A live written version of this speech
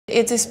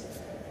It is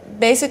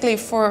basically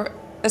for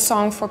a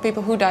song for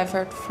people who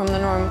divert from the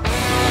norm.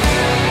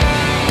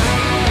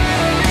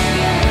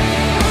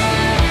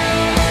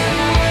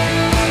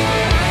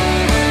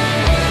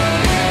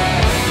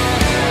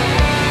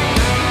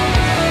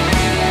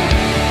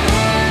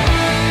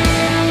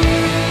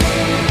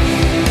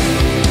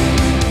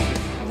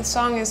 The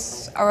song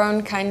is our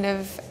own kind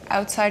of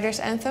outsider's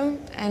anthem,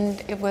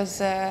 and it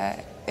was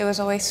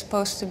always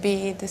supposed to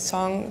be the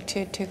song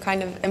to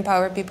kind of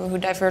empower people who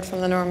divert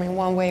from the norm in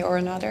one way or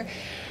another.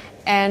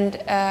 And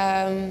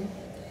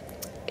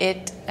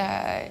it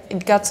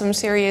got some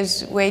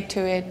serious weight to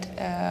it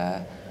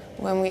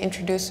when we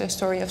introduced the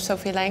story of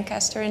Sophie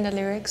Lancaster in the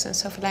lyrics. And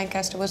Sophie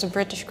Lancaster was a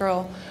British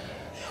girl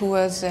who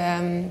was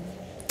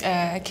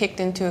kicked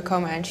into a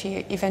coma, and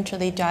she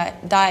eventually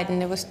died,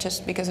 and it was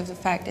just because of the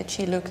fact that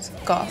she looked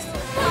goth.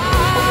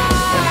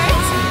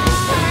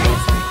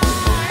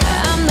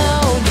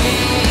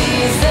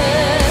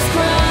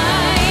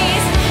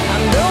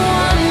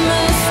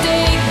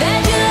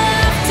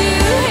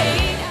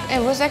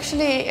 It was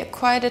actually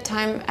quite a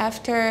time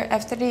after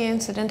the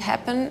incident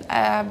happened,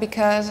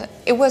 because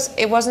it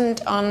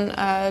wasn't on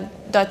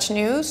Dutch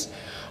news,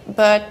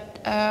 but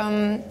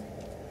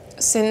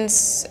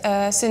since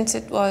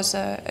it was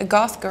a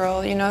goth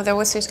girl, you know, there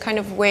was this kind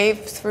of wave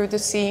through the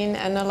scene,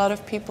 and a lot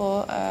of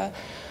people.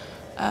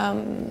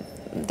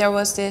 There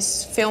was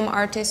this film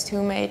artist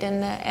who made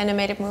an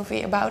animated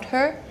movie about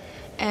her,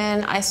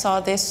 and I saw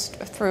this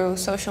through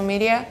social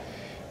media,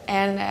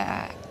 and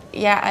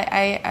yeah,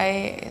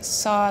 I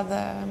saw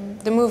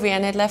the movie,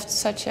 and it left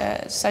such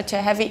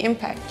a heavy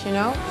impact, you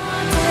know.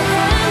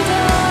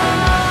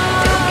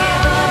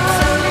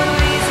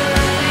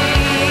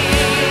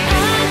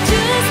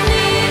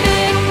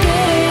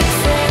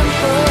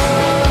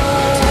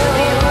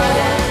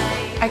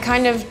 I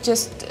kind of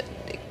just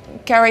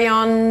carry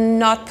on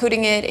not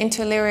putting it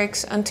into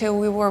lyrics until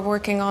we were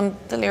working on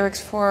the lyrics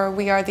for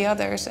We Are the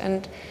Others,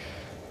 and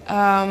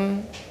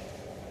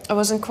I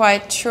wasn't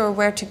quite sure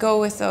where to go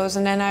with those,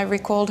 and then I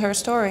recalled her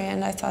story,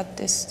 and I thought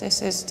this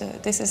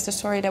is the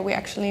story that we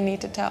actually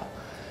need to tell,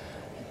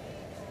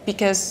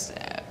 because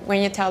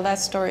when you tell that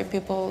story,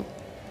 people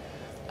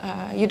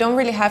you don't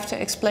really have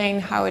to explain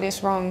how it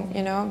is wrong,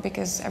 you know,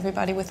 because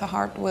everybody with a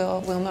heart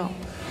will know.